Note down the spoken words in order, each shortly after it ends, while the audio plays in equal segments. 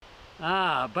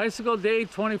Bicycle Day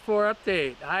 24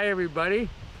 update. Hi everybody.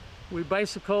 We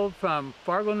bicycled from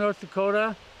Fargo, North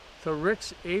Dakota to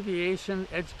Rick's Aviation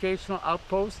Educational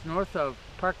Outpost north of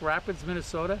Park Rapids,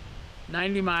 Minnesota.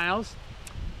 90 miles.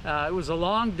 It was a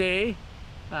long day,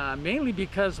 mainly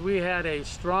because we had a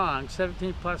strong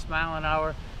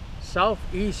 17+-mile-an-hour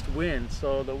southeast wind.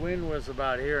 So the wind was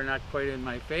about here, not quite in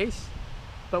my face.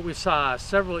 But we saw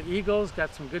several eagles,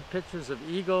 got some good pictures of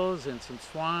eagles and some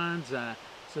swans.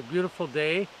 It's a beautiful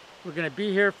day. We're going to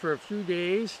be here for a few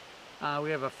days.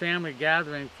 We have a family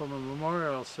gathering for a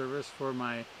memorial service for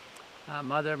my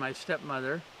mother, my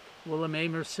stepmother, Willa Mae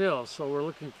Mersil. So we're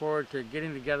looking forward to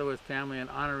getting together with family and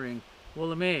honoring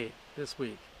Willa Mae this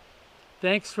week.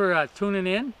 Thanks for tuning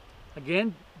in.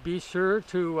 Again, be sure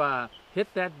to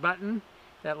hit that button,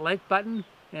 that like button,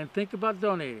 and think about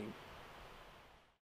donating.